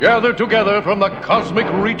Gathered together from the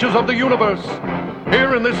cosmic reaches of the universe,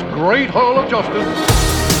 here in this great hall of justice.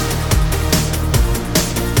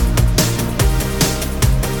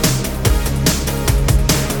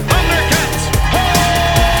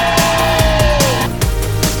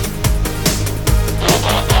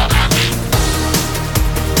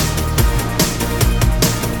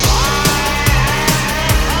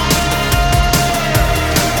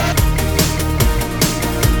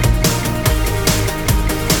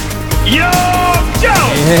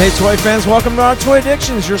 Hey, toy fans, welcome to our Toy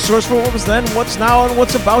Addictions, your source for what was then, what's now, and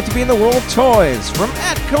what's about to be in the world of toys. From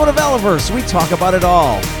 @Code of Eleverse, we talk about it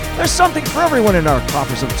all. There's something for everyone in our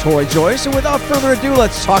coffers of toy joy, so without further ado,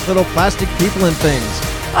 let's talk little plastic people and things.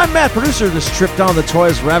 I'm Matt, producer of this trip down the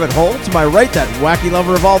toys rabbit hole. To my right, that wacky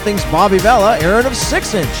lover of all things Bobby Bella, Aaron of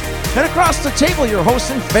 6 Inch. And across the table, your host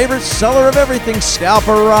and favorite seller of everything,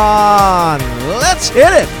 Scalper Ron. Let's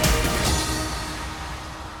hit it!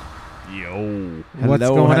 What's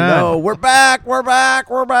going on? We're back.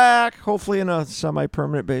 Hopefully in a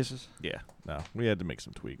semi-permanent basis. Yeah, no, we had to make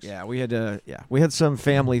some tweaks. Yeah, we had some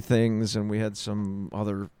family things, and we had some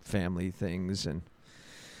other family things, and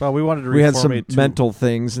well, we wanted to we had some mental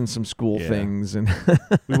things and some school things, and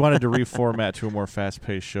we wanted to reformat to a more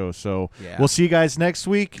fast-paced show. So we'll see you guys next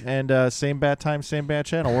week, and same bat time, same bat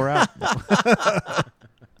channel. We're out.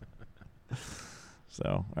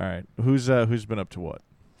 So, all right, who's been up to what?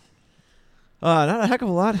 Not a heck of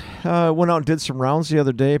a lot. Went out and did some rounds the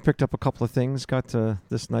other day. Picked up a couple of things. Got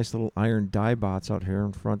this nice little iron die bots out here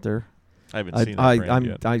in front there. I haven't seen that brand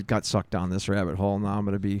yet. I got sucked down this rabbit hole. Now I'm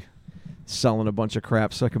going to be selling a bunch of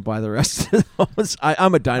crap so I can buy the rest of those.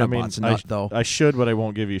 I'm a Dinobots nut, though. I should, but I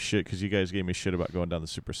won't give you shit because you guys gave me shit about going down the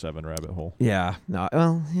Super 7 rabbit hole. Yeah. No.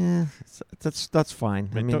 Well, yeah. That's fine.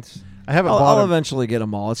 I'll eventually get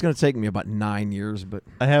them all. It's going to take me about 9 years, but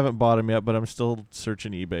I haven't bought them yet. But I'm still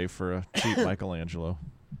searching eBay for a cheap Michelangelo.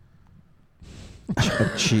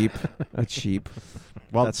 a cheap.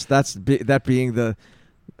 Well, that being the.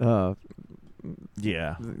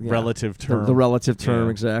 Relative term. The relative term,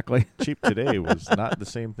 exactly. Cheap today was not the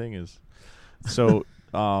same thing as. So,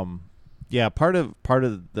 part of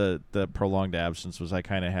the prolonged absence was I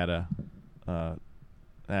kind of had a, I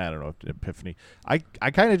don't know, epiphany. I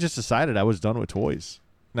kind of just decided I was done with toys.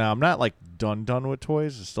 Now I'm not like done with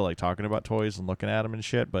toys. I'm still like talking about toys and looking at them and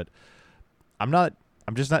shit, but I'm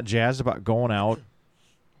just not jazzed about going out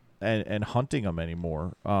and hunting them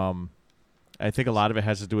anymore. I think a lot of it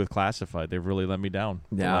has to do with classified. They've really let me down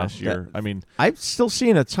last year. I'm still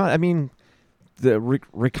seeing a ton. I mean, the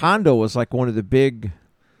Recondo was like one of the big,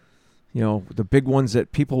 the big ones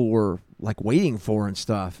that people were like waiting for and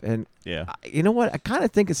stuff. And you know what? I kind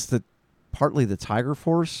of think it's partly the Tiger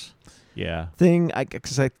Force thing.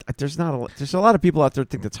 Because there's a lot of people out there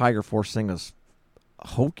think the Tiger Force thing is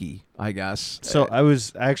hokey, I guess. So I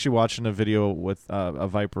was actually watching a video with a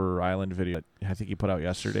Viper Island video I think he put out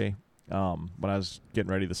yesterday. When I was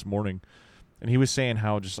getting ready this morning, and he was saying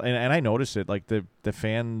how and I noticed it, like the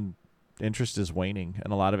fan interest is waning,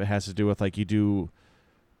 and a lot of it has to do with like you do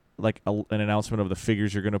like an announcement of the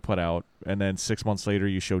figures you're going to put out, and then 6 months later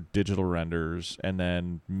you show digital renders, and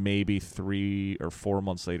then maybe 3 or 4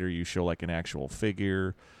 months later you show like an actual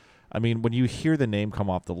figure. I mean, when you hear the name come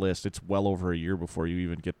off the list, it's well over a year before you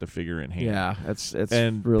even get the figure in hand. Yeah, it's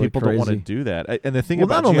and really people crazy. Don't want to do that. And the thing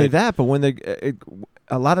about not only that, but when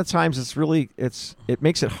a lot of times it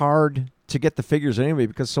makes it hard to get the figures anyway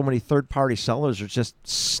because so many third-party sellers are just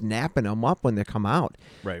snapping them up when they come out.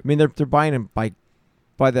 Right. I mean, they're buying them by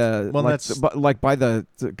the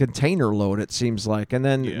container load, it seems like, and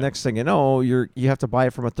then next thing you know, you have to buy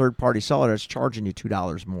it from a third-party seller that's charging you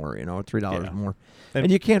 $2 more, $3 more. And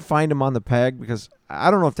you can't find them on the peg because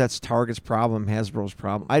I don't know if that's Target's problem, Hasbro's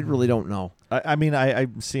problem. I really don't know.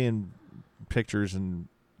 I'm seeing pictures and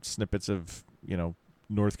snippets of,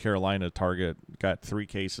 North Carolina Target got 3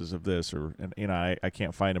 cases of this, I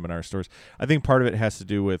can't find them in our stores. I think part of it has to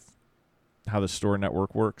do with how the store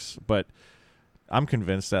network works, but I'm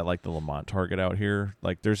convinced that like the Lamont Target out here,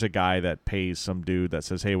 like there's a guy that pays some dude that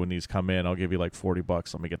says, hey, when these come in, I'll give you like $40.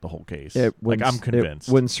 Let me get the whole case. I'm convinced.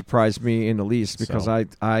 It wouldn't surprise me in the least because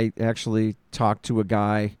I actually talked to a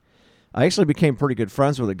guy. I actually became pretty good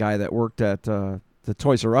friends with a guy that worked at the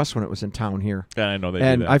Toys R Us when it was in town here. Yeah, I know they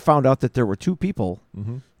and do that. I found out that there were 2 people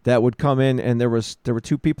that would come in, and there were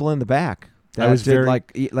 2 people in the back.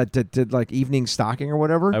 Did evening stocking or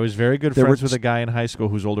whatever. I was very good friends with a guy in high school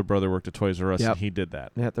whose older brother worked at Toys R Us, and he did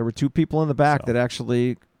that. Yeah, there were 2 people in the back that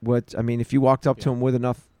actually if you walked up to them with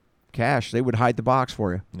enough cash, they would hide the box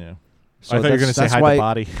for you. Yeah. So I thought you were going to say that's hide why, the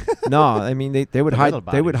body. No, I mean they would The hide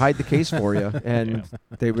little they would bodies. hide the case for you, and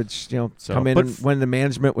they would So, come in but when the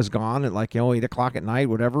management was gone at 8:00 at night,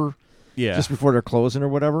 whatever, yeah. just before they're closing or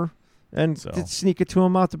whatever, and So. sneak it to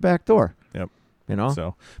them out the back door. Yep.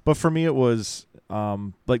 So, but for me, it was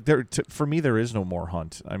for me there is no more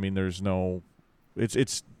hunt. I mean, there's no.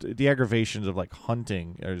 It's the aggravations of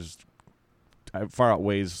hunting far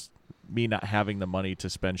outweighs me not having the money to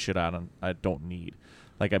spend shit on I don't need.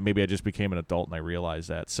 Maybe I just became an adult and I realized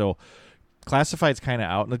that. So Classified's kind of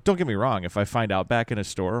out. And don't get me wrong, if I find Outback in a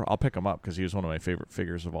store, I'll pick him up because he was one of my favorite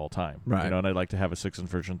figures of all time. Right. And I'd like to have a 6-inch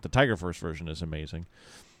version. The Tiger Force version is amazing.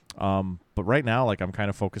 But right now, I'm kind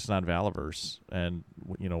of focused on Valaverse, and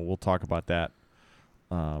we'll talk about that.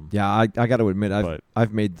 yeah, I got to admit,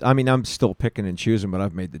 I've made. I mean, I'm still picking and choosing, but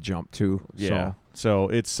I've made the jump too. Yeah. So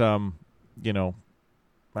it's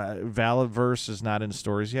Valaverse is not in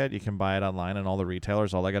stores yet. You can buy it online and all the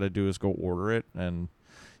retailers. All I got to do is go order it, and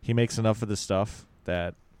he makes enough of the stuff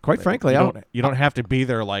that, quite frankly, you don't have to be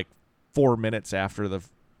there 4 minutes after the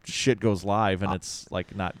shit goes live, and it's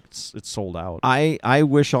it's sold out. I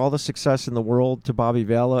wish all the success in the world to Bobby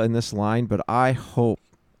Vela in this line, but I hope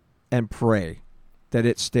and pray that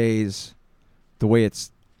it stays the way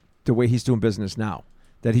he's doing business now,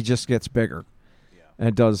 that he just gets bigger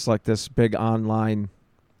and does this big online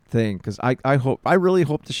thing, because I really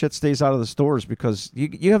hope the shit stays out of the stores, because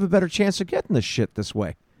you have a better chance of getting the shit this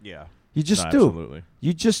way. Yeah. You just do. Absolutely.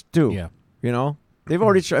 You just do. Yeah. They've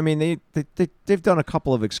already. I mean, they've done a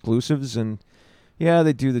couple of exclusives, and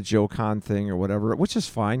they do the JoeCon thing or whatever, which is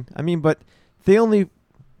fine. I mean, but they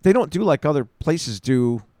don't do like other places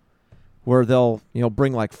do, where they'll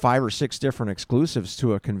bring 5 or 6 different exclusives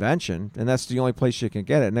to a convention, and that's the only place you can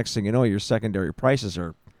get it. Next thing you know, your secondary prices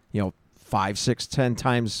are 5, 6, 10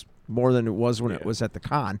 times more than it was when it was at the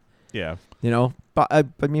con. Yeah. But I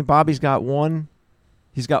mean, Bobby's got one.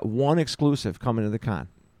 He's got one exclusive coming to the con.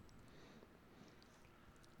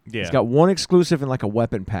 Yeah. He's got one exclusive in a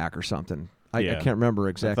weapon pack or something. I can't remember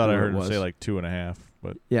exactly. I thought I what heard it him was. say 2.5,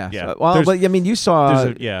 but yeah. yeah. But I mean, you saw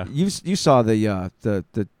you saw the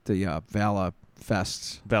Vala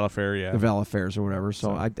Fests, Vala Fair, yeah, the Vala Fairs or whatever.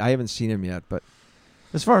 So I haven't seen him yet, but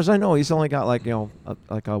as far as I know, he's only got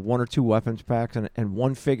a 1 or 2 weapons packs and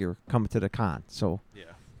one figure coming to the con. So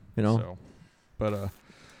So, but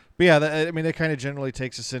yeah, I mean, that kind of generally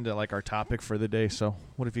takes us into our topic for the day. So,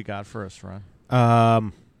 what have you got for us,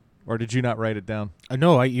 Ron? Or did you not write it down?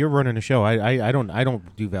 No, you're running the show. I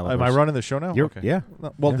don't do Valaverse. Am I running the show now? You're, okay. Yeah.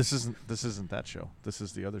 Well, Yeah. this isn't that show. This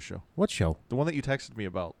is the other show. What show? The one that you texted me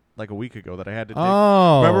about a week ago that I had to dig.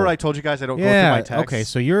 Oh. Remember I told you guys I don't go through my texts? Okay,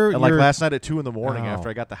 so you're... And last night at 2 in the morning after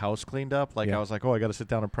I got the house cleaned up, I was like, I got to sit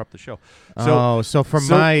down and prep the show. So from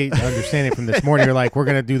my understanding from this morning, you're like, we're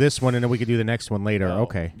going to do this one and then we could do the next one later.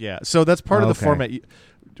 Okay. Yeah. So that's part of the format.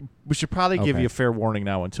 We should probably give you a fair warning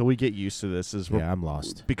now until we get used to this. I'm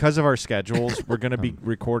lost. Because of our schedules, we're going to be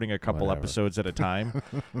recording a couple episodes at a time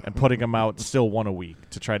and putting them out still one a week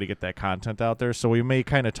to try to get that content out there. So we may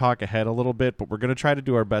kind of talk ahead a little bit, but we're going to try to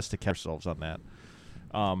do our best to catch ourselves on that.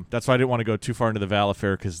 That's why I didn't want to go too far into the Vala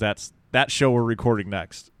Fair, because that show we're recording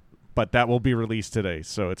next. But that will be released today,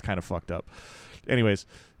 so it's kind of fucked up. Anyways,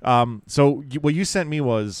 so what you sent me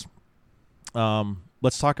was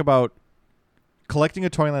let's talk about collecting a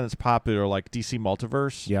toy line that's popular, like DC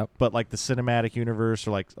Multiverse. Yep. But the cinematic universe,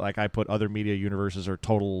 or like I put other media universes, are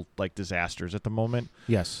total disasters at the moment.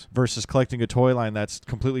 Yes. Versus collecting a toy line that's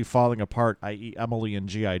completely falling apart, i.e. Emily and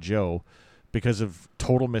G.I. Joe, because of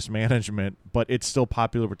total mismanagement, but it's still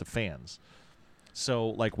popular with the fans.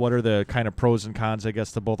 So what are the kind of pros and cons, I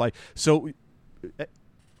guess, to both? So I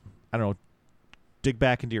don't know. Dig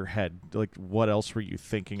back into your head. What else were you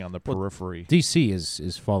thinking on the periphery? DC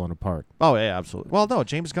is falling apart. Oh, yeah, absolutely. Well, no,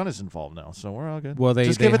 James Gunn is involved now, so we're all good. Well,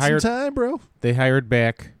 Just give it some time, bro. They hired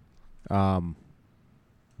back Ben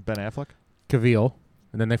Affleck? Cavill,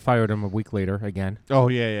 and then they fired him a week later again. Oh,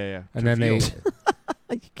 yeah. And then they...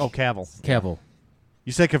 Cavill.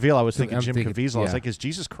 You said Cavill, I was thinking Jim Caviezel. I was like, is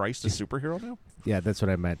Jesus Christ a superhero now? Yeah, that's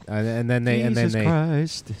what I meant. And then they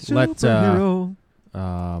Christ, let superhero.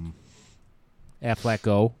 Affleck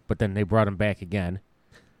go, but then they brought him back again.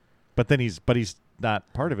 But he's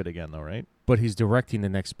not part of it again, though, right? But he's directing the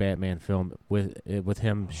next Batman film with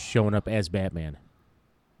him showing up as Batman.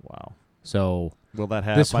 Wow. So will that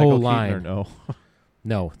have this Michael whole Keaton line? Or no?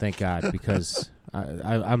 No, thank God, because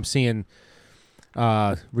I'm seeing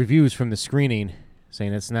reviews from the screening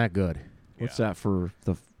saying it's not good. What's that for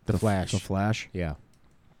the Flash? The Flash. Yeah.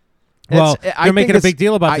 Well, they're making a big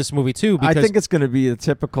deal about this movie too. Because I think it's going to be a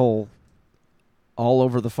typical all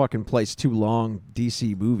over the fucking place too long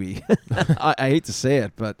DC movie. I hate to say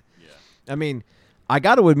it, but I mean, I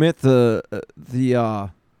got to admit the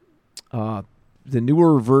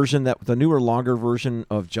newer version, the newer, longer version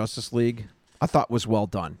of Justice League, I thought was well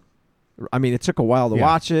done. I mean, it took a while to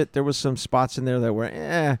watch it. There was some spots in there that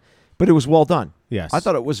were but it was well done. Yes. I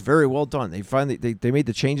thought it was very well done. They finally they made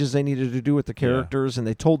the changes they needed to do with the characters, and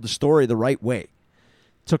they told the story the right way.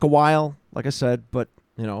 Took a while, like I said, but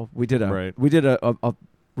we did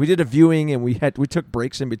a viewing, and we took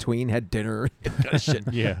breaks in between, had dinner, and kind of shit.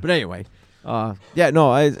 Yeah. But anyway, I'm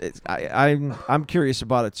curious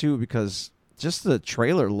about it too, because just the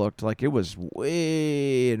trailer looked like it was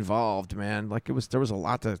way involved, man. Like there was a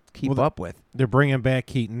lot to keep up with. They're bringing back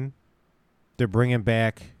Keaton. They're bringing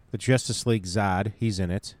back the Justice League Zod. He's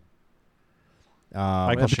in it.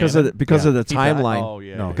 Because of the timeline. Oh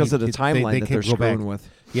yeah. No, because of the timeline that they're screwing with.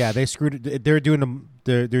 Yeah, they screwed it. They're doing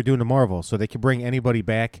the Marvel, so they can bring anybody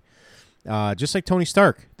back. Just like Tony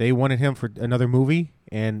Stark, they wanted him for another movie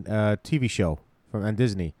and a TV show on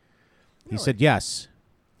Disney. He said yes.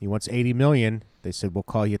 He wants $80 million. They said we'll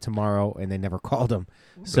call you tomorrow, and they never called him.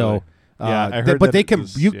 Really? So, Yeah, I heard but that they it can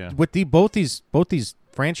was- with both these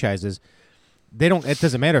franchises. They don't. It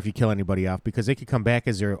doesn't matter if you kill anybody off, because they could come back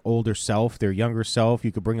as their older self, their younger self.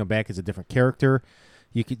 You could bring them back as a different character.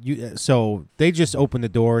 So they just opened the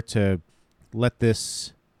door to let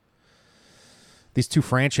these two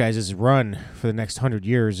franchises run for the next 100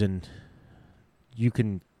 years, and you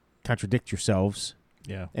can contradict yourselves.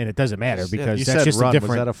 Yeah. And it doesn't matter, because You that's said just Run. a different.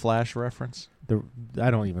 Was that a Flash reference? I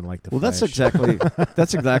don't even like the. Well, Flash.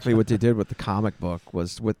 that's exactly what they did with the comic book.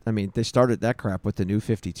 They started that crap with the New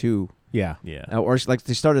 52. Yeah. Yeah. Or like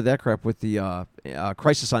they started that crap with the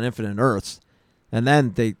Crisis on Infinite Earths, and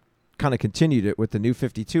then they kind of continued it with the New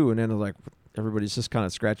 52, and then like everybody's just kind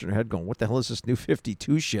of scratching their head, going, "What the hell is this New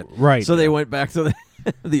 52 shit?" Right. So they went back to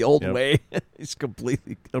the old Yep. way. He's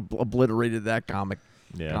completely obliterated that comic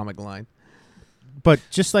line. But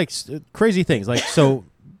just like crazy things, like so,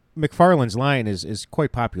 McFarlane's line is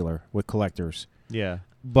quite popular with collectors. Yeah.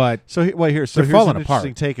 But So they're here's falling an apart.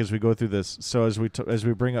 interesting take as we go through this. So as we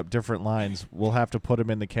bring up different lines, we'll have to put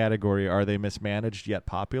them in the category: are they mismanaged yet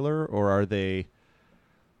popular, or are they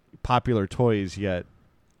popular toys yet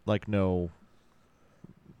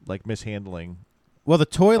mishandling? well, the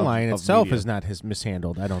toy Of- line of itself media. is not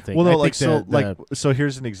mishandled. I don't think. Well, no, I think so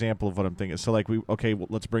here's an example of what I'm thinking. So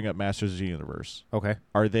let's bring up Masters of the Universe. okay.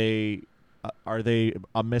 Are they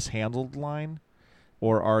a mishandled line,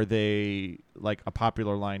 or are they like a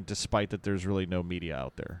popular line despite that there's really no media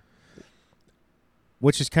out there?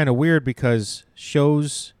 Which is kind of weird, because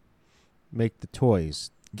shows make the toys.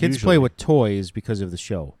 Kids Usually. play with toys because of the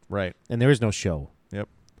show, Right. and there is no show. Yep.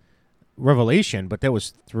 Revelation, but that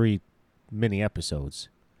was 3 mini episodes.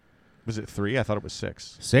 Was it 3? I thought it was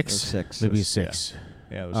 6. 6? It was 6. Maybe It was- 6.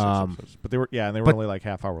 Yeah, it was 6 episodes. But they were but- only like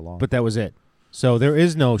half hour long. But that was it. So there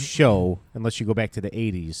is no show unless you go back to the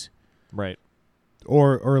 80s right.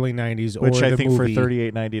 or early 90s, Which or I the think movie. for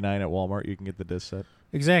 $38.99 at Walmart you can get the disc set.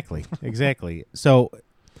 Exactly. So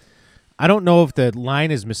I don't know if the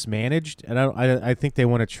line is mismanaged, and I think they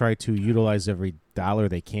want to try to utilize every dollar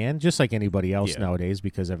they can, just like anybody else Yeah. nowadays,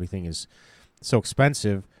 because everything is so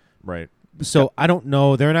expensive. Right. So I don't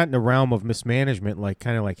know. They're not in the realm of mismanagement,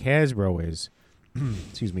 kind of like Hasbro is.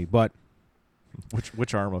 Excuse me, but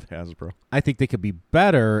Which arm of Hasbro? I think they could be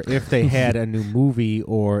better if they had a new movie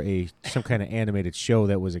or some kind of animated show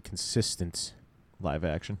that was a consistent Live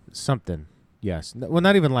action. something. Yes. Well,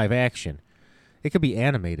 not even live action. It could be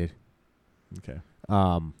animated. Okay.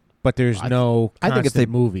 But there's no I think if they-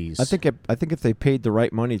 movies. I think if they paid the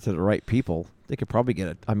right money to the right people, they could probably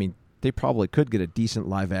they probably could get a decent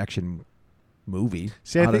live action movie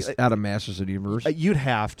out of Masters of the Universe. You'd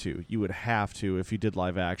have to. You would have to, if you did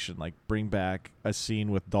live action, bring back a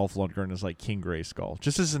scene with Dolph Lundgren as King Grayskull,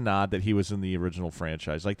 just as a nod that he was in the original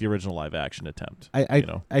franchise, the original live action attempt.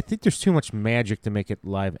 I think there's too much magic to make it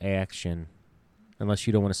live action, unless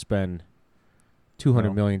you don't want to spend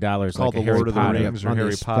 $200 million Called like the a Harry Lord of the Potter. Rings or on the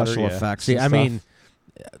Harry Potter. special Yeah. effects. See, and I stuff. mean,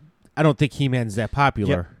 I don't think He-Man's that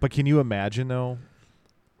popular Yeah, but can you imagine though?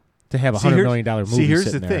 to have a See, $100 here's- million movie. See, here's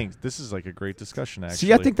the sitting there. thing. This is a great discussion. Actually,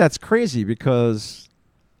 See, I think that's crazy because,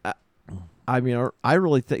 I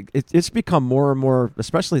really think it's become more and more,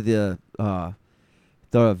 especially the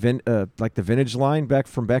vintage line back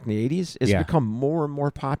in the 80s. It's Yeah. become more and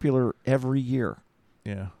more popular every year.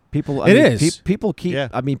 Yeah. People, It is. People keep. Yeah.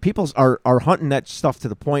 People are hunting that stuff to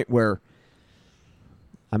the point where,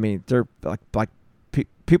 they're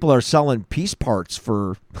people are selling piece parts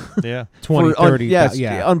for Yeah. 20, 30.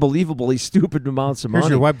 yeah, unbelievably stupid amounts of Here's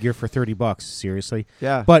money. your web gear for $30. Seriously.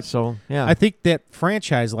 Yeah, But so yeah, I think that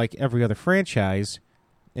franchise, like every other franchise,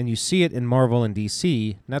 and you see it in Marvel and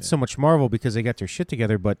DC. Not so much Marvel because they got their shit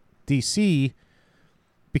together, but DC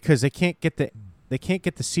because they can't get the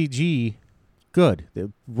CG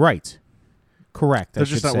good, right. Correct. They're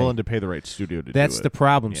just not willing to pay the right studio to do it. That's the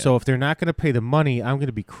problem. Yeah. So if they're not going to pay the money, I'm going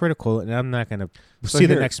to be critical, and I'm not going to see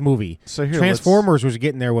the next movie. So here, Transformers was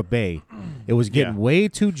getting there with Bay. It was getting way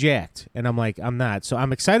too jacked, and I'm like, I'm not. So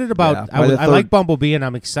I'm excited about. I like Bumblebee, and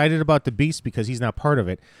I'm excited about the Beast because he's not part of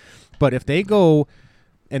it. But if they go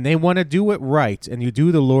and they want to do it right, and you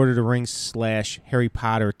do the Lord of the Rings / Harry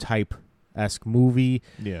Potter type-esque movie,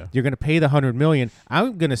 you're going to pay the $100 million.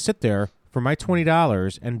 I'm going to sit there for my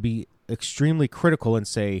 $20 and be extremely critical and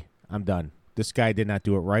say, I'm done. This guy did not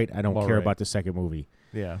do it right. I don't care about the second movie.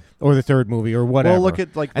 Yeah. Or the third movie or whatever. Well,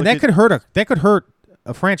 that could hurt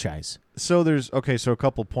a franchise. So there's so a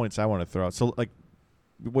couple points I want to throw out. So like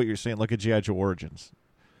what you're saying, look at G.I. Joe Origins.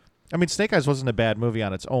 I mean, Snake Eyes wasn't a bad movie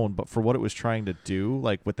on its own, but for what it was trying to do,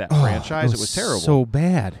 like with that franchise, it was terrible. So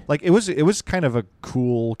bad. Like it was kind of a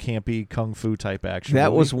cool, campy kung fu type action.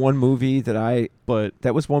 That movie. was one movie that I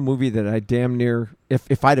damn near,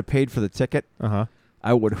 if I'd have paid for the ticket,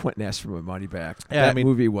 I would have went and asked for my money back. Yeah, that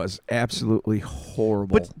movie was absolutely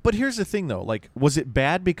horrible. But here's the thing though, like, was it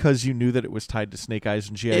bad because you knew that it was tied to Snake Eyes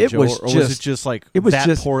and G.I. Joe, or was it just like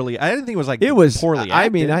poorly? I didn't think it was like poorly acted. I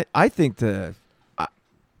mean, I think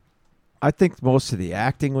I think most of the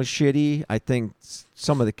acting was shitty. I think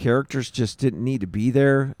some of the characters just didn't need to be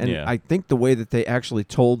there, and I think the way that they actually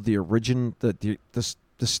told the origin, the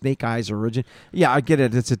Snake Eyes origin. Yeah, I get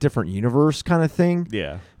it. It's a different universe kind of thing.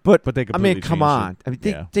 Yeah, but they I mean, completely come on. it. I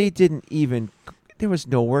mean, they didn't even. There was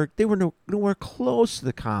nowhere. They were nowhere close to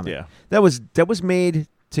the comic. Yeah, that was made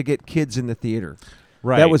to get kids in the theater.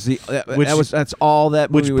 Right. That was that's all that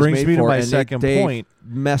movie was made for. Which brings me to my second they point.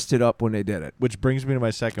 Messed it up when they did it. Which brings me to my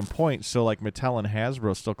second point. So like Mattel and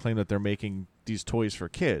Hasbro still claim that they're making these toys for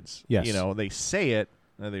kids. Yes. You know, they say it.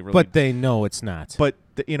 But they know it's not. But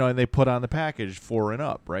and they put on the package 4 and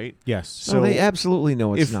up, right? Yes. So they absolutely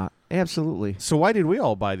know it's not. Absolutely. So why did we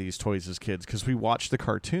all buy these toys as kids? Because we watched the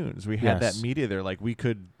cartoons. We had that media there. Like we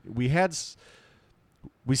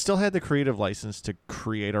still had the creative license to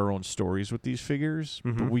create our own stories with these figures,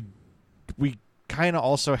 but we kind of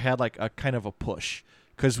also had like a kind of a push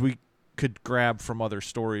because we could grab from other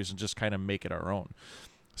stories and just kind of make it our own.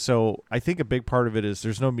 So I think a big part of it is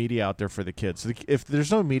there's no media out there for the kids. So if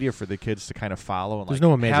there's no media for the kids to kind of follow, and there's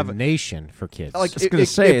no imagination for kids. Like it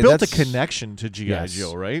built a connection to G.I.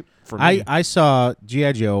 Joe, right? For me, I saw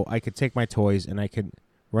G.I. Joe. I could take my toys and I could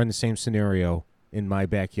run the same scenario in my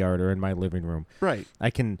backyard or in my living room. Right.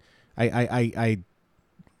 I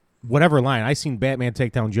whatever line. I seen Batman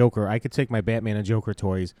take down Joker. I could take my Batman and Joker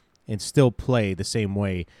toys and still play the same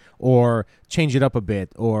way or change it up a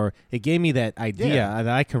bit. Or it gave me that idea that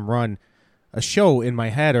I can run a show in my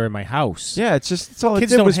head or in my house. Yeah, that's all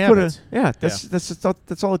Kids it did don't was have put it.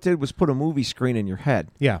 that's all it did was put a movie screen in your head.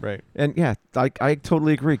 Yeah. Right. And I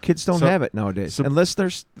totally agree. Kids don't have it nowadays. Unless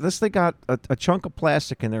they got a chunk of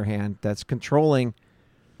plastic in their hand that's controlling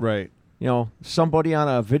somebody on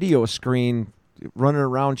a video screen running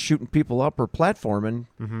around shooting people up or platforming.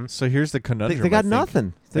 Mm-hmm. So here's the conundrum. They got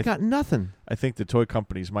nothing. They got nothing. I think the toy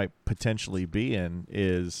companies might potentially be in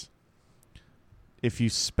is if you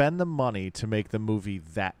spend the money to make the movie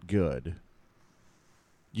that good,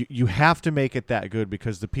 you have to make it that good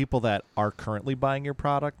because the people that are currently buying your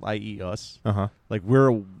product, i.e. us, like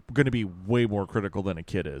we're going to be way more critical than a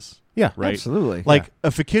kid is. Yeah, right. Absolutely. Like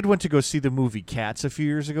if a kid went to go see the movie Cats a few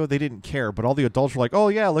years ago, they didn't care, but all the adults were like, "Oh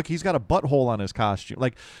yeah, look, he's got a butthole on his costume."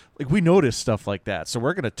 Like we noticed stuff like that, so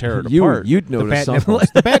we're going to tear it apart. You'd notice something.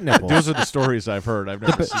 The bat nipples. Those are the stories I've heard. I've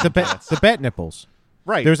never seen the bat nipples.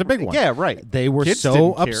 Right. There's a big one. Yeah, right. They were Kids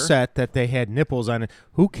so didn't upset that they had nipples on it.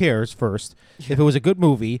 Who cares first? If it was a good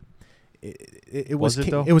movie, it was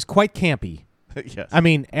though? It was quite campy. Yes. I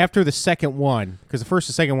mean, after the second one, because the first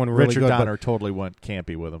and second one were really Richard good. Donner totally went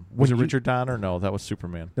campy with him. Was it Richard Donner? No, that was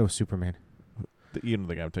Superman. That was Superman. You don't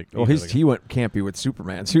think I'm taking? Well, he went campy with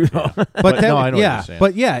Superman too. Yeah. But no, I know what you're saying.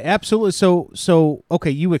 But yeah, absolutely. So okay,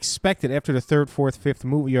 you expect it after the third, fourth, fifth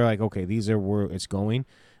movie. You're like, okay, these are where it's going.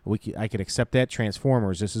 I could accept that.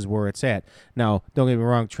 Transformers, this is where it's at. Now, don't get me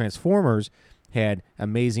wrong. Transformers had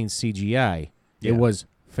amazing CGI. Yeah. It was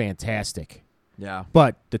fantastic. Yeah.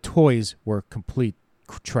 But the toys were complete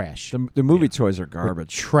trash. The movie toys are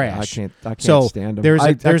garbage. Trash. I can't stand them.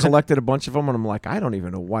 I collected a bunch of them, and I'm like, I don't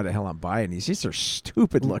even know why the hell I'm buying these. These are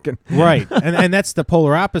stupid looking. Right. and that's the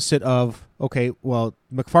polar opposite of, okay, well,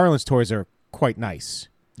 McFarlane's toys are quite nice.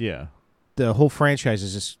 Yeah. The whole franchise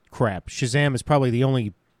is just crap. Shazam is probably the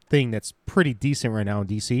only thing that's pretty decent right now in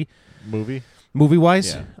DC.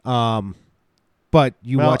 Movie-wise? Yeah. But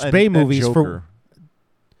you watch Bay movies Joker. for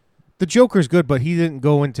the Joker's good, but he didn't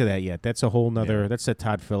go into that yet. That's a whole nother. That's the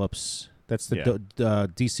Todd Phillips. That's the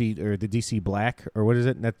DC or the DC Black or what is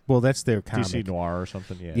it? That's their comic. DC Noir or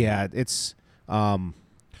something. Yeah. Yeah, it's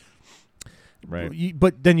right.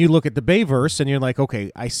 But then you look at the Bayverse and you're like,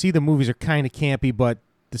 okay, I see the movies are kind of campy, but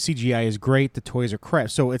the CGI is great. The toys are crap.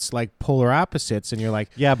 So it's like polar opposites, and you're like,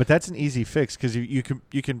 yeah, but that's an easy fix because you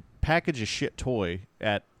can package a shit toy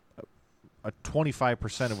at a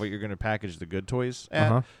 25% of what you're going to package the good toys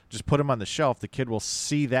at. Just put them on the shelf. The kid will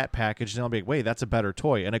see that package, and they'll be like, wait, that's a better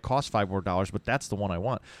toy, and it costs $5 more, but that's the one I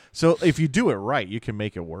want. So if you do it right, you can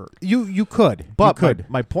make it work. You could. But you could.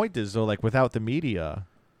 My point is, though, like without the media,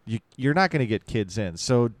 you're not going to get kids in.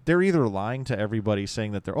 So they're either lying to everybody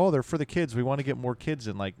saying that they're for the kids. We want to get more kids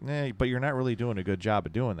in. Like, but you're not really doing a good job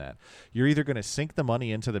of doing that. You're either going to sink the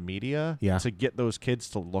money into the media to get those kids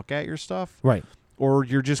to look at your stuff. Right. Or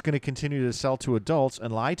you're just going to continue to sell to adults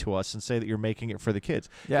and lie to us and say that you're making it for the kids.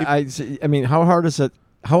 Yeah, I mean, how hard is it?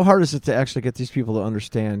 How hard is it to actually get these people to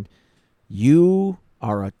understand you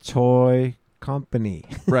are a toy company?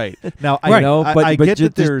 Right. Now, I get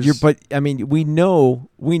that there's... But I mean, we know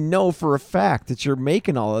for a fact that you're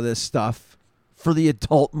making all of this stuff for the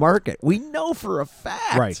adult market. We know for a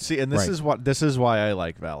fact. Right. See, and this is why I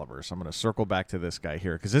like Valaverse. I'm going to circle back to this guy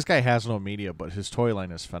here because this guy has no media, but his toy line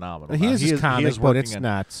is phenomenal. He is comic, but it's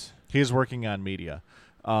not. He is working on media,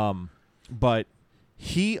 but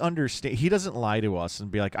he understand. He doesn't lie to us and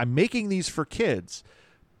be like, "I'm making these for kids,"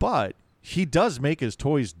 but he does make his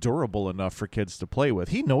toys durable enough for kids to play with.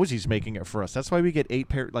 He knows he's making it for us. That's why we get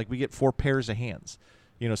we get 4 pairs of hands.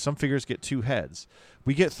 You know, some figures get 2 heads.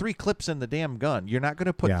 We get 3 clips in the damn gun. You're not going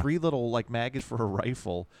to put 3 little maggots for a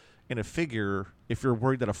rifle in a figure if you're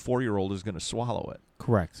worried that a 4-year-old is going to swallow it.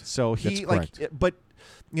 Correct. So but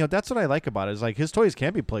that's what I like about it is like his toys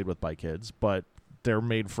can be played with by kids, but they're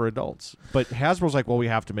made for adults. But Hasbro's like, well, we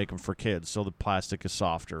have to make them for kids, so the plastic is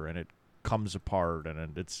softer and it comes apart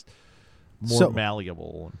and it's more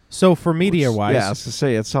malleable. So for media wise, I was to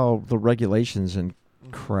say it's all the regulations and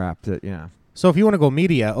crap that So if you want to go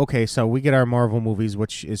media, okay, so we get our Marvel movies,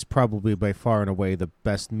 which is probably by far and away the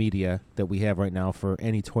best media that we have right now for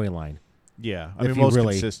any toy line. Yeah, I mean most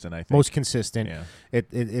consistent. I think most consistent. Yeah,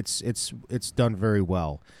 it's done very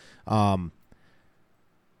well. Do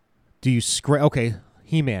you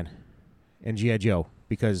He-Man and G.I. Joe,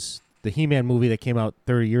 because the He-Man movie that came out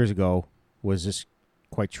 30 years ago was just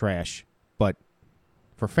quite trash, but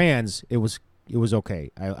for fans it was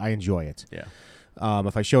okay. I enjoy it. Yeah.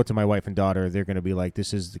 If I show it to my wife and daughter, they're going to be like,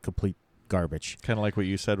 this is the complete garbage. Kind of like what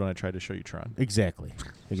you said when I tried to show you Tron. Exactly.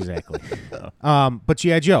 But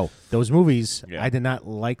G.I. Joe, those movies, Yeah. I did not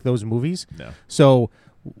like those movies. No. So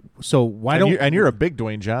why don't... You're a big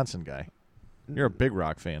Dwayne Johnson guy. You're a big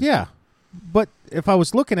Rock fan. Yeah. But if I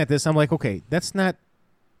was looking at this, I'm like, okay, that's not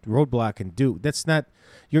Roadblock and Duke. That's not...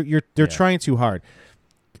 They're trying too hard.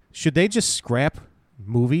 Should they just scrap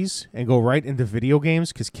movies and go right into video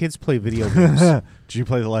games? Because kids play video games. Did you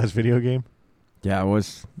play the last video game? Yeah, it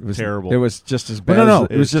was terrible. It was just as bad. No.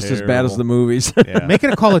 It was just as bad as the movies. Yeah. Make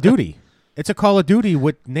it a Call of Duty. It's a Call of Duty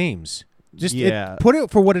with names. Just put it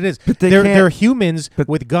for what it is. But they're humans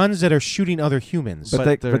with guns that are shooting other humans.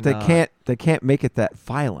 But they can't make it that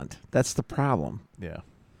violent. That's the problem. Yeah.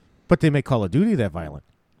 But they make Call of Duty that violent.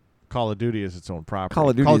 Call of Duty is its own property. Call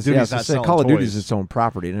of Duty is not selling Call of Duty is its own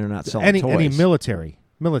property, and they're not selling toys. Any military.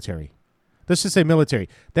 Let's just say military.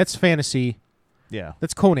 That's fantasy. Yeah.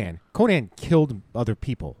 That's Conan. Conan killed other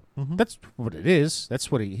people. Mm-hmm. That's what it is.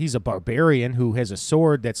 That's what he's a barbarian who has a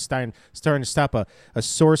sword that's starting to stop a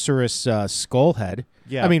sorceress skull head.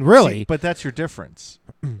 Yeah. I mean, really. See, but that's your difference.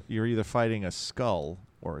 You're either fighting a skull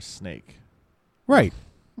or a snake. Right.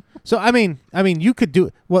 So I mean, you could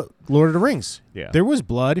do Lord of the Rings. Yeah. There was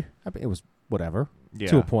blood. I mean, it was whatever Yeah.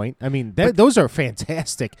 to a point. I mean, those are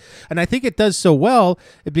fantastic, and I think it does so well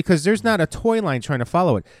because there's not a toy line trying to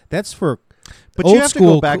follow it. That's for But old you have to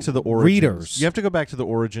school go back to the origins. readers. You have to go back to the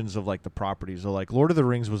origins of like the properties. So like Lord of the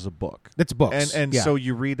Rings was a book. That's books, And yeah. so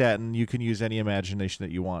you read that and you can use any imagination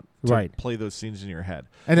that you want to Right. play those scenes in your head.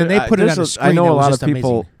 And then they put it on the screen. I know that a was lot just of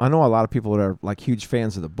people. amazing. I know a lot of people that are like huge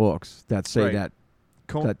fans of the books that say Right.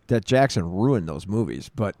 that Jackson ruined those movies.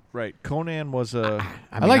 But Right. Conan was a...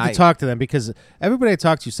 I like to talk to them because everybody I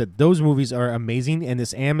talked to said those movies are amazing, and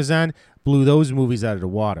this Amazon blew those movies out of the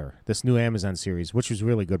water. This new Amazon series, which was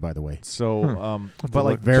really good, by the way. So, but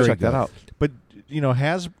like... very check good. that out. But,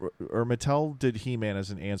 Mattel did He-Man as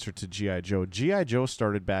an answer to G.I. Joe. G.I. Joe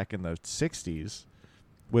started back in the 60s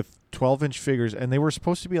with 12-inch figures, and they were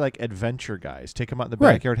supposed to be like adventure guys. Take them out in the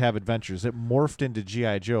Right. backyard, have adventures. It morphed into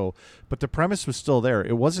G.I. Joe, but the premise was still there.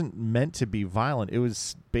 It wasn't meant to be violent. It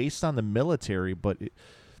was based on the military, but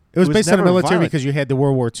It was based on the never military violent. because you had the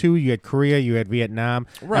World War II, you had Korea, you had Vietnam.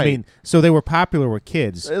 Right. I mean, so they were popular with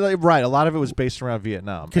kids. Right, a lot of it was based around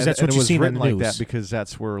Vietnam, 'Cause that's what and it you was seen on written the like news. that because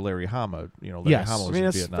that's where Larry Hama, Larry Yes. Hama was I mean, in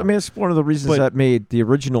it's, Vietnam. I mean, it's one of the reasons But- that made the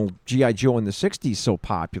original G.I. Joe in the 60s so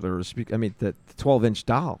popular. I mean, the 12-inch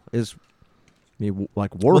doll is,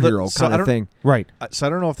 like war Well, hero so I kind of don't- thing. Right. So I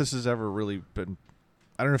don't know if this has ever really been.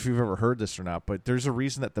 I don't know if you've ever heard this or not, but there's a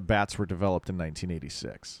reason that the bats were developed in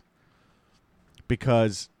 1986.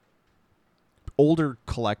 Because older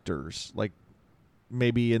collectors, like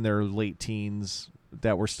maybe in their late teens,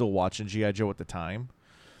 that were still watching G.I. Joe at the time,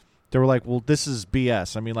 they were like, "Well, this is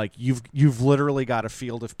BS." I mean, like you've literally got a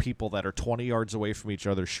field of people that are 20 yards away from each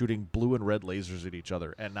other, shooting blue and red lasers at each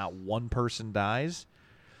other, and not one person dies.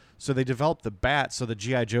 So they developed the bat so the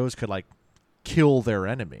G.I. Joes could like kill their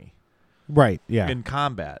enemy Right. Yeah. in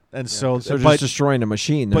combat, and so They're but- just destroying a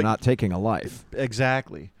machine. They're but- not taking a life.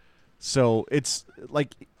 exactly. So it's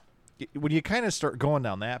like when you kind of start going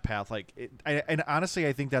down that path, like, and honestly,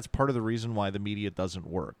 I think that's part of the reason why the media doesn't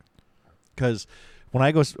work. Because when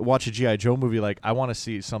I go watch a GI Joe movie, like I want to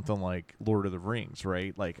see something like Lord of the Rings,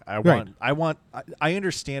 right? Like I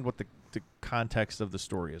understand what the context of the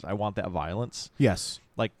story is. I want that violence, Yes.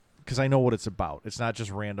 like because I know what it's about. It's not just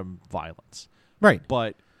random violence, Right.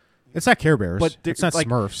 but. It's not Care Bears. But It's not like,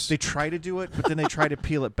 Smurfs. They try to do it, but then they try to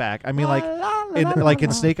peel it back. I mean, like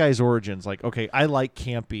in Snake Eyes Origins, like okay, I like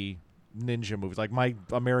campy ninja movies. Like my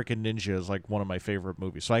American Ninja is like one of my favorite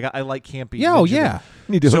movies. So I like campy. Yeah, oh, ninja yeah. movies.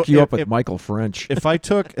 You need to So hook you up with if- Michael French. If I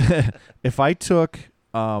took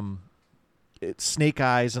Snake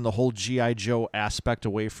Eyes and the whole G.I. Joe aspect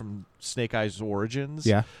away from Snake Eyes Origins,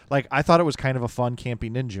 Yeah. like I thought it was kind of a fun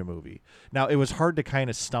campy ninja movie. Now it was hard to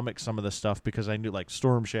kind of stomach some of the stuff because I knew like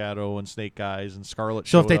Storm Shadow and Snake Eyes and Scarlet.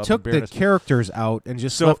 So if showed they up took and the Baroness- characters out and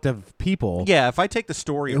just So- left the people, yeah, if I take the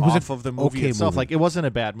story It was off a of the movie okay itself, movie. like it wasn't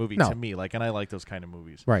a bad movie No. to me. Like, and I like those kind of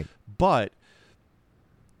movies. right? But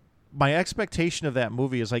my expectation of that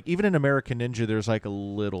movie is like even in American Ninja, there's like a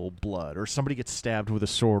little blood, or somebody gets stabbed with a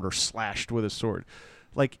sword or slashed with a sword.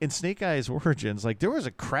 Like in Snake Eyes Origins, like there was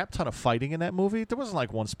a crap ton of fighting in that movie. There wasn't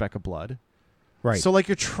like one speck of blood. Right. So like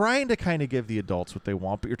you're trying to kind of give the adults what they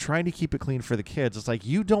want, but you're trying to keep it clean for the kids. It's like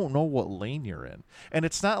you don't know what lane you're in. And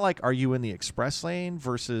it's not like are you in the express lane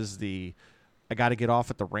versus the I got to get off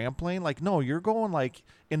at the ramp lane? Like no, you're going like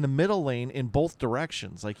in the middle lane in both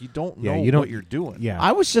directions. Like you don't Yeah, know you don't- what you're doing. yeah.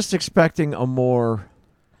 I was just expecting a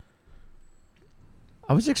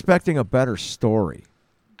better story.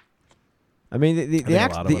 I mean, the think a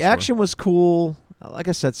lot of us the were. action was cool. Like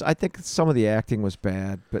I said, I think some of the acting was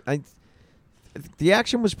bad, but the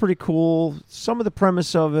action was pretty cool. Some of the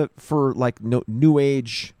premise of it for like new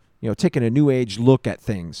age, taking a new age look at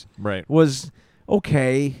things Right. was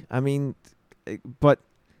okay. I mean, but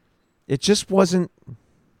it just wasn't.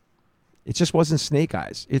 It just wasn't Snake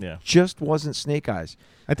Eyes. It Yeah. just wasn't Snake Eyes.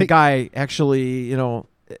 I The think guy actually,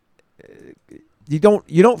 you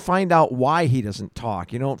don't find out why he doesn't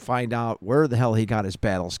talk. You don't find out where the hell he got his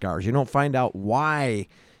battle scars. You don't find out why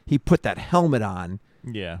he put that helmet on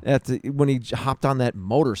Yeah. when he hopped on that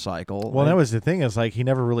motorcycle. Well, that was the thing is like he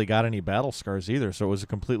never really got any battle scars either, so it was a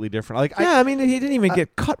completely different. Like I mean, he didn't even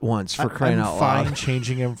get cut once for crying I'm out fine loud.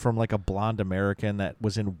 changing him from like a blonde American that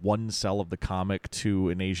was in one cell of the comic to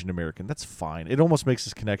an Asian American. That's fine. It almost makes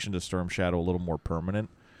his connection to Storm Shadow a little more permanent.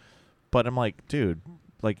 But I'm like, dude,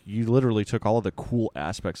 like you literally took all of the cool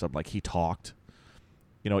aspects of like he talked.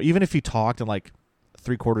 Even if he talked and like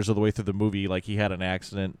 3/4 of the way through the movie, like he had an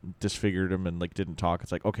accident, disfigured him, and like didn't talk.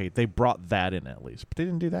 It's like, okay, they brought that in at least, but they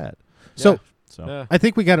didn't do that. so. So I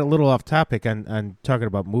think we got a little off topic on talking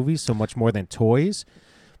about movies so much more than toys,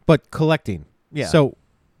 but collecting. Yeah. So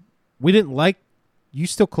we didn't like. You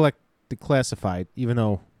still collect the classified, even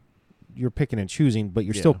though you're picking and choosing, but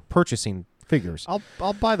you're Yeah. still purchasing figures.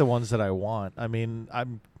 I'll buy the ones that I want. I mean,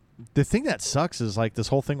 the thing that sucks is like this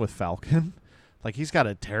whole thing with Falcon. Like he's got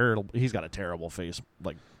a terrible face.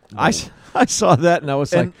 Like I saw that and I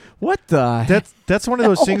was like, And what the? that's one of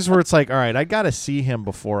those things where it's like, all right, I got to see him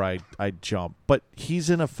before I jump. But he's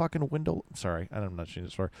in a fucking window. Sorry, I'm not changing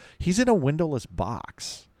this word. He's in a windowless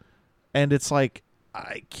box, and it's like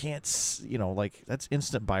I can't. Like that's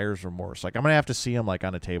instant buyer's remorse. Like I'm gonna have to see him like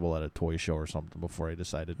on a table at a toy show or something before I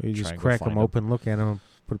decide to You try just and go crack find them open, look at them,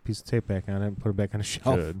 put a piece of tape back on it, and put it back on the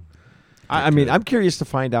shelf. Good. I mean, I'm curious to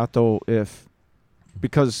find out though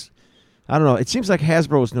because I don't know. It seems like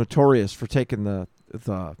Hasbro is notorious for taking the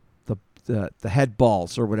head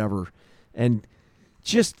balls or whatever and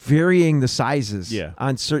just varying the sizes. Yeah.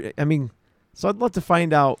 On certain, I mean, so I'd love to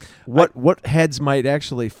find out what heads might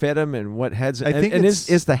actually fit them and what heads. I think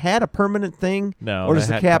is the hat a permanent thing? No, or does the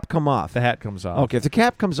the hat cap come off? The hat comes off. Okay, if the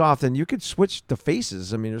cap comes off, then you could switch the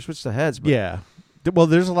faces. I mean, or switch the heads. But Yeah. Well,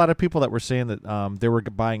 there's a lot of people that were saying that they were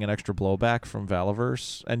buying an extra blowback from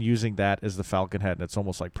Valaverse and using that as the Falcon head, and it's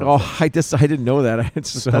almost like perfect. Oh, I didn't know that.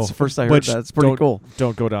 That's the first I heard Which that. It's pretty cool.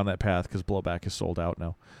 Don't go down that path because blowback is sold out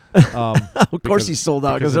now. Of course he's sold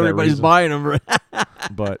out because of that everybody's reason. buying them.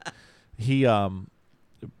 But he, yeah.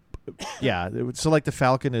 So like the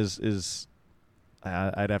Falcon is.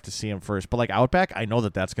 I'd have to see him first, but like Outback, I know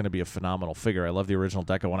that's going to be a phenomenal figure. I love the original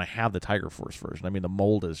Deco, and I have the Tiger Force version. I mean, the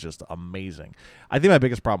mold is just amazing. I think my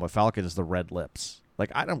biggest problem with Falcon is the red lips.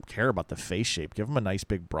 Like, I don't care about the face shape. Give him a nice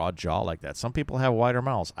big broad jaw like that. Some people have wider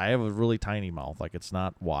mouths. I have a really tiny mouth. Like, it's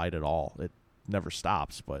not wide at all. It never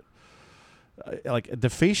stops. But like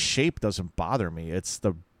the face shape doesn't bother me. It's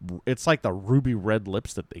like the ruby red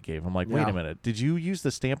lips that they gave. I'm like, wait a minute. Did you use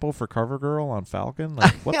the Stampo for CoverGirl on Falcon?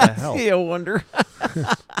 Like, what the hell? I wonder.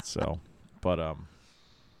 So, but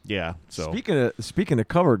yeah. So speaking of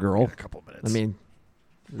CoverGirl, a couple minutes. I mean,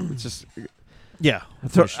 it's just yeah.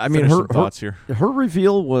 I mean, her thoughts here. Her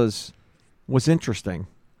reveal was interesting.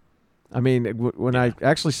 I mean, when I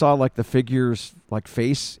actually saw like the figures like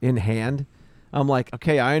face in hand, I'm like,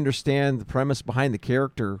 okay, I understand the premise behind the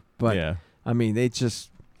character, but Yeah. I mean, they just.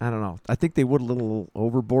 I don't know. I think they would a little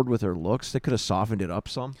overboard with their looks. They could have softened it up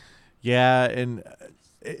some. Yeah, and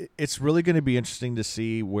it's really going to be interesting to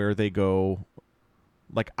see where they go.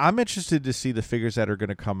 Like, I'm interested to see the figures that are going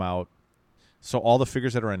to come out. So all the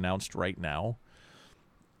figures that are announced right now,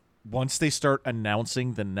 once they start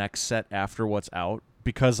announcing the next set after what's out,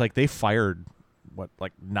 because like they fired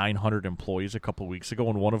 900 employees a couple weeks ago,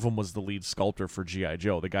 and one of them was the lead sculptor for G.I.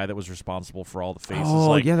 Joe, the guy that was responsible for all the faces.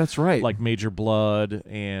 Oh, yeah, that's right. Like Major Blood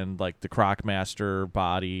and like the Crocmaster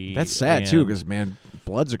body. That's sad too, because man,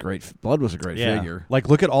 Blood was a great figure. Like,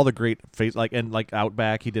 look at all the great face, and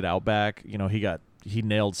Outback. He did Outback. You know, he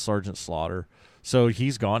nailed Sergeant Slaughter, so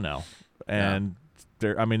he's gone now, and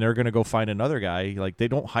they're going to go find another guy. Like, they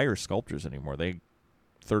don't hire sculptors anymore. They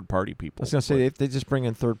third-party people. I was going to say, they just bring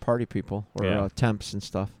in third-party people or temps and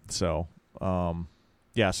stuff. So, so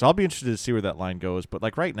I'll be interested to see where that line goes. But,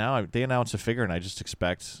 like, right now, they announced a figure, and I just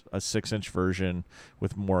expect a 6-inch version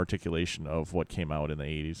with more articulation of what came out in the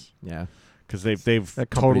 80s. Yeah. Because they've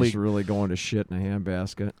that totally company's really going to shit in a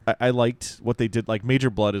handbasket. I liked what they did. Like,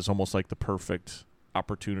 Major Blood is almost like the perfect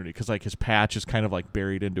opportunity because, like, his patch is kind of, like,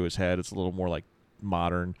 buried into his head. It's a little more, like,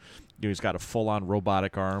 modern. You know, he's got a full-on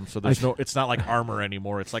robotic arm, so it's not like armor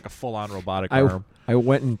anymore. It's like a full-on robotic arm. I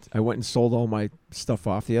went and sold all my stuff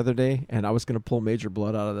off the other day, and I was going to pull Major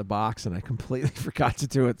Blood out of the box, and I completely forgot to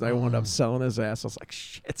do it. I wound up selling his ass. I was like,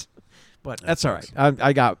 shit. But that's all right.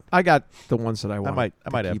 I got the ones that I want. I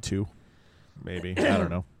might have two, maybe. I don't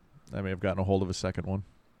know. I may have gotten a hold of a second one.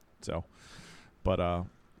 So, but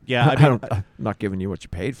yeah, I'm not giving you what you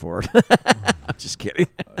paid for it. I'm just kidding.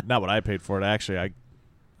 Not what I paid for it. Actually,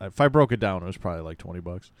 if I broke it down, it was probably like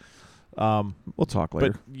 $20. We'll talk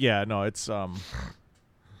later. But yeah, no, it's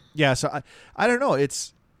yeah. So I don't know.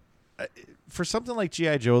 It's for something like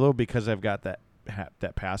G.I. Joe though, because I've got that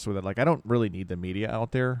pass with it. Like, I don't really need the media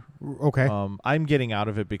out there. Okay. I'm getting out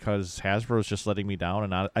of it because Hasbro's just letting me down,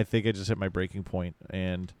 and I think I just hit my breaking point,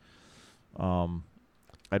 and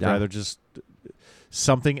I'd rather just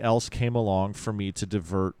something else came along for me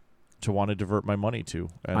to want to divert my money to,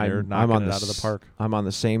 and they're knocking it out of the park. I'm on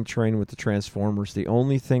the same train with the Transformers. The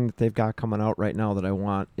only thing that they've got coming out right now that I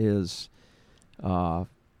want is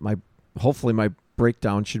hopefully my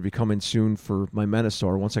breakdown should be coming soon for my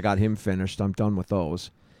Menasor. Once I got him finished, I'm done with those.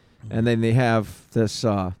 And then they have this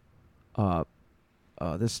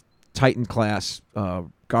this Titan class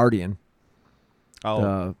Guardian.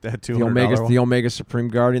 Oh, that the Omega Supreme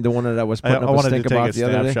Guardian, the one that I was putting up a stink about the other day. I wanted to take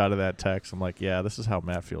a snapshot of that text. I'm like, yeah, this is how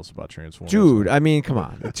Matt feels about Transformers. Dude, I mean, come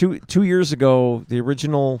on. 2 years ago, the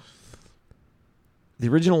original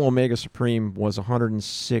Omega Supreme was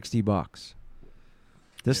 $160.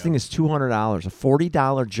 This thing is $200, a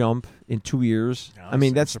 $40 jump in 2 years. No, I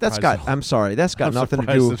mean, that's got. I'm sorry, that's got nothing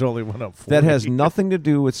to do. It only went up 40. That has nothing to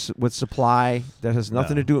do with supply. That has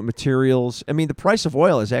nothing to do with materials. I mean, the price of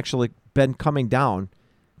oil has actually been coming down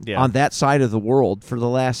on that side of the world for the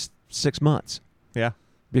last 6 months. Yeah,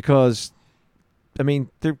 because I mean,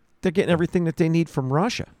 they're getting everything that they need from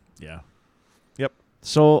Russia. Yeah. Yep.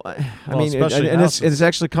 So, I mean, it's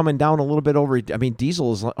actually coming down a little bit over. I mean,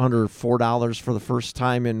 diesel is under $4 for the first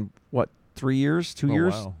time in, what, 3 years? 2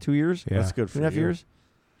 years? Wow. 2 years? Yeah. That's good for 2.5 you. years?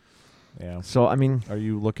 Yeah. So, I mean. Are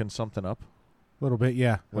you looking something up? A little bit,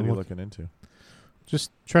 yeah. What are you looking into?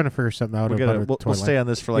 Just trying to figure something out. We'll stay on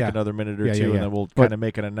this for like another minute or two, and then we'll kind of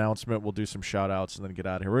make an announcement. We'll do some shout-outs and then get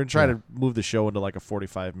out of here. We're going to try to move the show into like a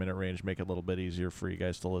 45-minute range, make it a little bit easier for you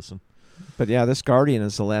guys to listen. But yeah, this Guardian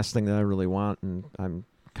is the last thing that I really want, and I'm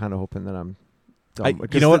kind of hoping that I'm done.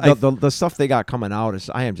 You know what? The stuff they got coming out is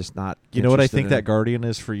I am just not. You know what I think in. that Guardian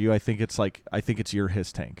is for you? I think it's your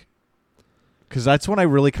his tank. Because that's when I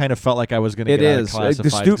really kind of felt like I was going to get out of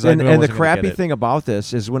classified. And the crappy thing about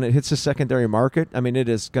this is when it hits the secondary market, I mean,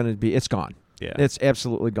 it's gone. Yeah. It's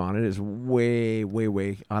absolutely gone. It is way, way,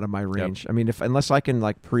 way out of my range. Yep. I mean, unless I can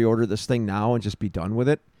like pre-order this thing now and just be done with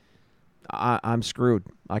it, I'm screwed.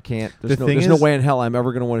 I can't. There's no way in hell I'm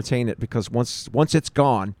ever going to want to attain it because once it's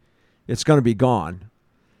gone, it's going to be gone.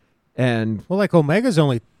 And well, like Omega's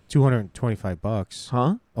only $225.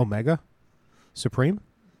 Huh? Omega Supreme?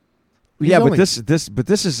 But this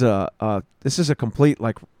is a complete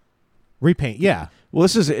like repaint. Yeah. Well,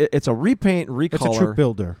 it's a repaint, recolor. It's a troop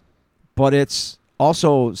builder, but it's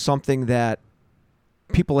also something that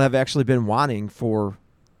people have actually been wanting for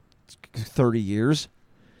 30 years.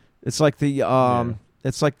 It's like the Unicron.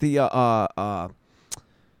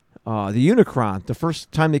 The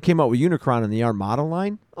first time they came out with Unicron in the Armada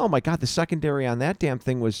line, oh my God, the secondary on that damn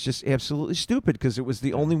thing was just absolutely stupid because it was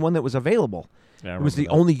the only one that was available. Yeah, it was the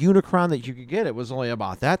only Unicron that you could get. It was only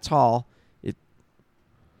about that tall. It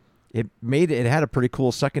had a pretty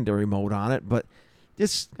cool secondary mode on it, but the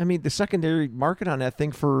secondary market on that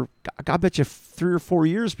thing for I bet you 3 or 4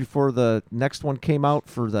 years before the next one came out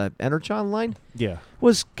for the Energon line. Yeah,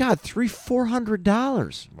 was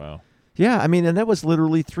 $300-$400. Wow. Yeah, I mean, and that was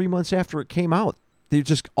literally 3 months after it came out. They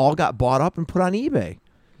just all got bought up and put on eBay.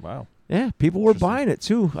 Wow. Yeah, people were buying it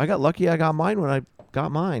too. I got lucky. I got mine when I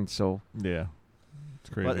got mine. So yeah.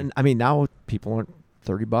 Crazy. But I mean, now people aren't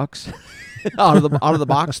 $30 out of the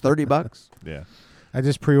box. $30. Yeah, I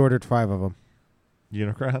just pre-ordered 5 of them.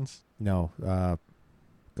 Unicrons? No,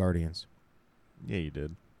 Guardians. Yeah, you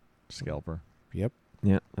did. Scalper. Yep.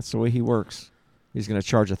 Yeah, that's the way he works. He's going to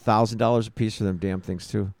charge $1,000 a piece for them damn things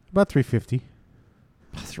too. About $350.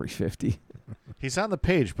 $350. He's on the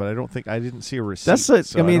page, but I didn't see a receipt. That's it.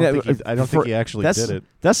 So I mean, I don't think he actually did it.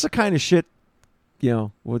 That's the kind of shit.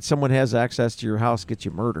 When someone has access to your house, get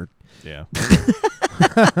you murdered. Yeah.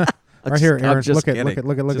 Right here, Aaron. Look at.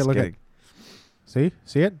 See it?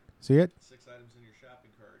 See it? 6 items in your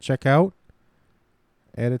shopping cart. Check out.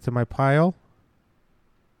 Add it to my pile.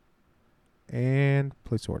 And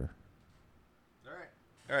place order.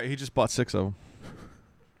 All right. He just bought 6 of them.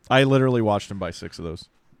 I literally watched him buy 6 of those.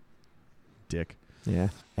 Dick. Yeah.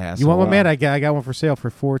 Asshole. You want one, man? I got one for sale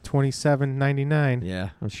for $427.99. Yeah,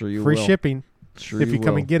 I'm sure you Free will. shipping. Sure if you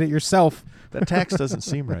come and get it yourself. That tax doesn't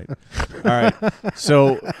seem right. All right,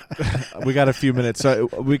 so we got a few minutes. So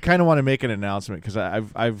we kind of want to make an announcement because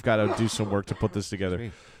I've got to do some work to put this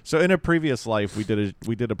together. So in a previous life, we did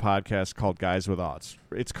a podcast called Guys with Odds.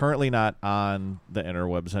 It's currently not on the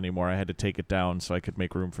interwebs anymore. I had to take it down so I could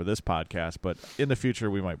make room for this podcast. But in the future,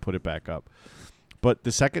 we might put it back up. But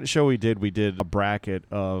the second show we did a bracket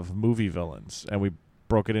of movie villains, and we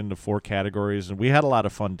broke it into 4 categories, and we had a lot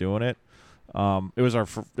of fun doing it. It was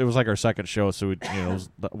like our second show, so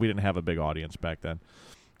we didn't have a big audience back then.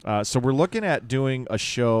 So we're looking at doing a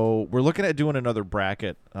show. We're looking at doing another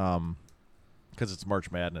bracket because it's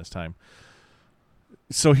March Madness time.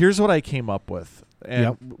 So here's what I came up with,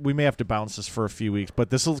 and we may have to bounce this for a few weeks, but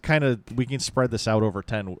this will we can spread this out over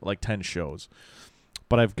 10 shows.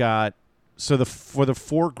 But I've got for the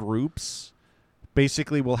 4 groups,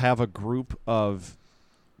 basically we'll have a group of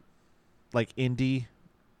like indie.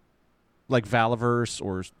 Like Valaverse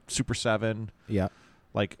or Super 7. Yeah.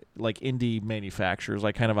 Like indie manufacturers,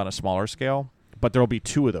 like kind of on a smaller scale. But there'll be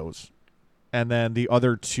 2 of those. And then the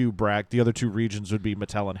other 2 regions would be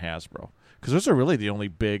Mattel and Hasbro. Because those are really the only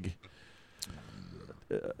big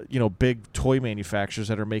big toy manufacturers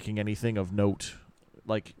that are making anything of note.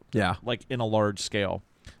 Like in a large scale.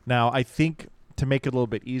 Now, I think to make it a little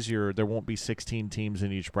bit easier, there won't be 16 teams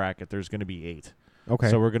in each bracket. There's going to be 8. Okay.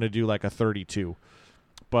 So we're going to do like a 32.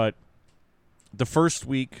 But the first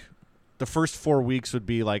 4 weeks would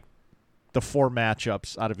be like the 4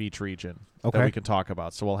 matchups out of each region that we can talk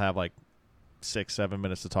about. So we'll have like 6-7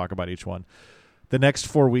 minutes to talk about each one. The next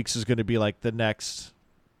 4 weeks is going to be like the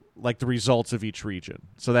results of each region.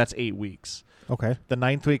 So that's 8 weeks. Okay. The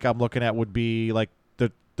 9th week I'm looking at would be like the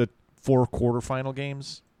 4 quarterfinal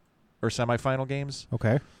games or semifinal games.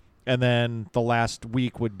 Okay. And then the last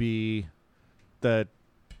week would be the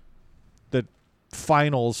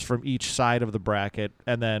finals from each side of the bracket,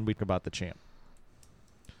 and then we talk about the champ.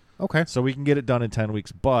 Okay. So we can get it done in 10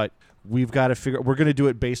 weeks, but we've got to we're going to do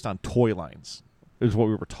it based on toy lines. is what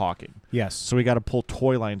we were talking. Yes. So we got to pull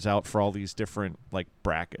toy lines out for all these different like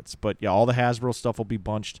brackets. But yeah, all the Hasbro stuff will be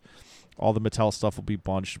bunched. All the Mattel stuff will be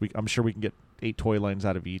bunched. I'm sure we can get 8 toy lines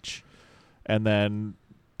out of each. And then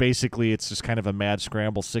basically it's just kind of a mad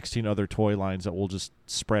scramble, 16 other toy lines that we'll just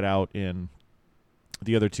spread out in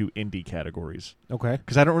the other 2 indie categories. Okay.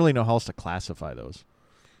 Because I don't really know how else to classify those.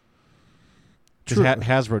 True.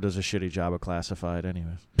 Hasbro does a shitty job of classified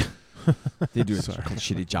anyways. They do a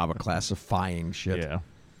shitty job of classifying shit. Yeah.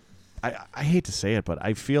 I hate to say it, but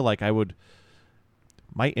I feel like I would...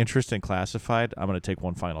 My interest in classified, I'm going to take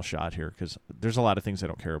one final shot here because there's a lot of things I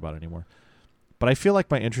don't care about anymore. But I feel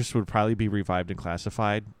like my interest would probably be revived in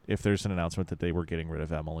classified if there's an announcement that they were getting rid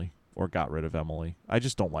of Emily or got rid of Emily. I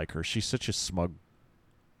just don't like her. She's such a smug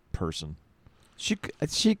person.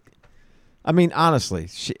 I mean, honestly,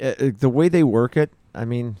 the way they work it, I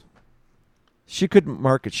mean, she couldn't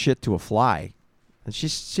market shit to a fly, and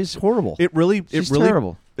she's horrible. She's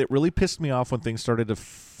terrible. It really pissed me off when things started to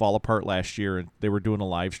fall apart last year, and they were doing a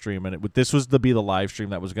live stream, and this was to be the live stream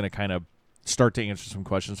that was going to kind of start to answer some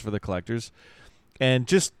questions for the collectors, and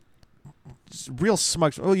just real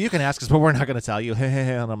smug. Oh, you can ask us, but we're not going to tell you.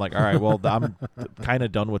 And I'm like, all right, well, I'm kind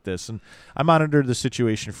of done with this, and I monitored the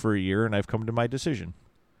situation for a year, and I've come to my decision.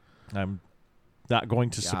 I'm not going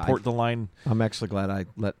to support the line. I'm actually glad I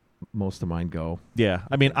let most of mine go. Yeah,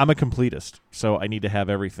 I mean, I'm a completist, so I need to have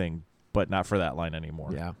everything, but not for that line anymore.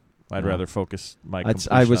 Yeah, I'd rather focus my.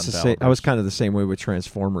 I was kind of the same way with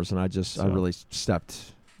Transformers, and I really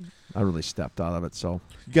stepped out of it. So,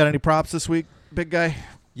 you got any props this week, big guy?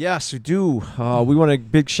 Yes, we do. We want a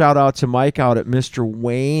big shout out to Mike out at Mr.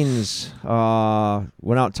 Wayne's.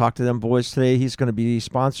 Went out and talked to them boys today. He's going to be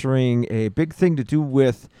sponsoring a big thing to do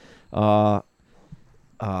with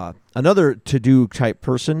another to-do type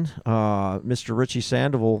person, Mr. Richie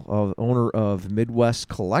Sandoval, owner of Midwest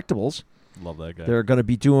Collectibles. Love that guy. They're going to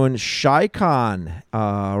be doing ShyCon,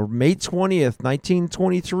 May 20th,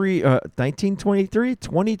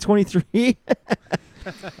 2023.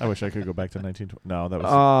 I wish I could go back to 1920. No, that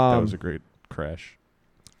was a great crash.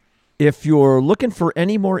 If you're looking for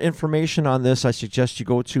any more information on this, I suggest you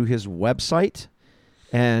go to his website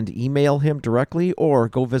and email him directly, or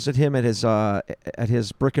go visit him at his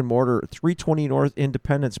brick and mortar, 320 North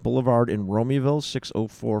Independence Boulevard in Romeoville,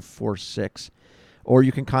 60446. Or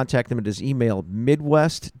you can contact him at his email,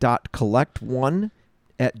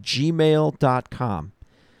 midwest.collect1@gmail.com.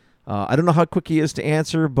 I don't know how quick he is to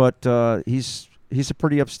answer, but he's a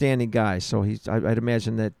pretty upstanding guy. So I'd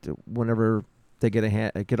imagine that whenever they get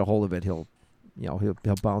a hold of it, he'll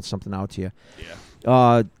bounce something out to you.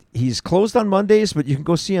 Yeah. He's closed on Mondays, but you can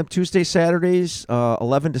go see him Tuesdays, Saturdays,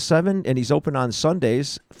 11 to 7, and he's open on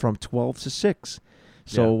Sundays from 12 to 6.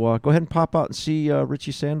 So go ahead and pop out and see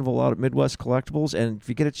Richie Sandoval out at Midwest Collectibles. And if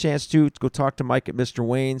you get a chance to, go talk to Mike at Mr.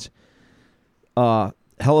 Wayne's. Hell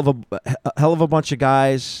of a bunch of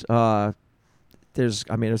guys. There's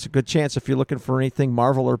a good chance if you're looking for anything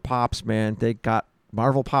Marvel or Pops, man, they got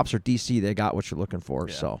Marvel, Pops, or DC. They got what you're looking for.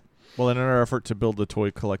 Yeah. So. Well, in our effort to build the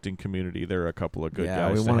toy collecting community, there are a couple of good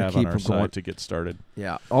guys to have on our side to get started.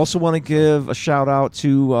 Yeah. Also want to give a shout out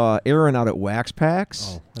to Aaron out at Wax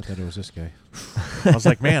Packs. Oh, I thought it was this guy. I was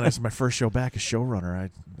like, man, this is my first show back as showrunner.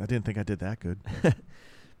 I didn't think I did that good.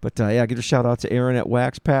 But give a shout out to Aaron at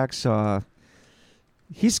Wax Packs.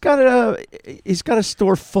 He's got a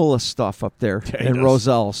store full of stuff up there in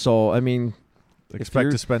Roselle. So I mean,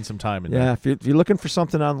 expect to spend some time in there. Yeah, if you're looking for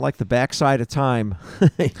something on like the backside of time,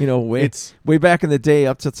 way back in the day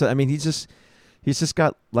up to I mean, he's just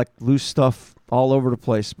got like loose stuff all over the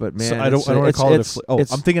place. But man, so I don't want to call it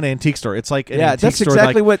I'm thinking an antique store. It's like an antique that's store,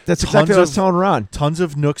 exactly like that's exactly what I was telling Ron. Tons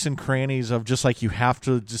of nooks and crannies of just like you have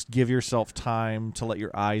to just give yourself time to let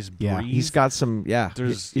your eyes breathe. He's got some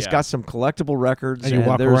he's got some collectible records, and you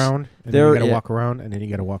walk around, and then you got to walk around, and then you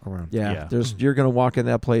got to walk around. You're going to walk in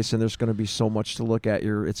that place, and there's going to be so much to look at.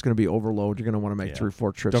 It's going to be overload. You're going to want to make 3 or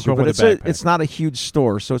 4 trips. Don't go with a backpack. It's not a huge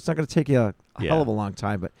store, so it's not going to take you a hell of a long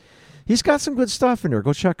time. But he's got some good stuff in there.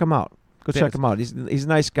 Go check him out. Check him out. He's a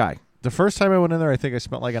nice guy. The first time I went in there, I think I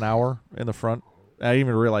spent like an hour in the front. I didn't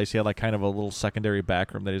even realize he had like kind of a little secondary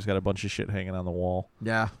back room that he's got a bunch of shit hanging on the wall.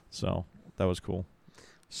 Yeah. So that was cool.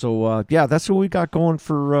 So that's what we got going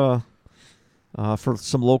for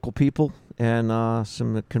some local people and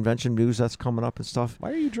some convention news that's coming up and stuff.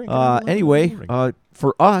 Why are you drinking? Anyway,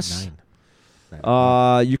 for us,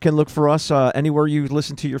 you can look for us anywhere you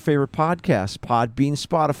listen to your favorite podcasts: Podbean,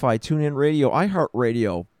 Spotify, TuneIn Radio,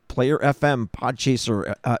 iHeartRadio, Player FM,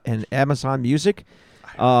 Podchaser, and Amazon Music.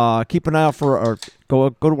 Keep an eye out for go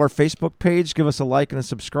to our Facebook page, give us a like and a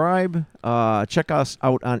subscribe. Check us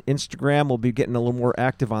out on Instagram. We'll be getting a little more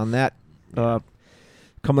active on that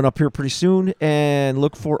coming up here pretty soon. And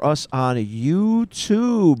look for us on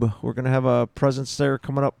YouTube. We're going to have a presence there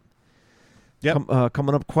coming up. Yep.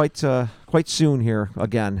 Coming up quite soon here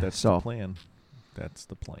again. That's the plan. That's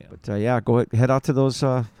the plan. But yeah, go ahead, head out to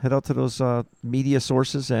those media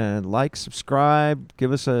sources and like, subscribe,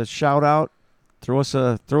 give us a shout out, throw us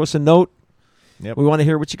a note. Yep. We want to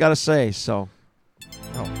hear what you got to say. So,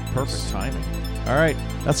 Perfect timing. All right,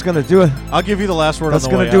 that's gonna do it. I'll give you the last word. That's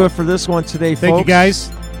on the way gonna do out. it for this one today, Thank folks. you,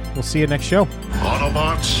 guys. We'll see you next show.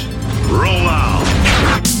 Autobots, roll out.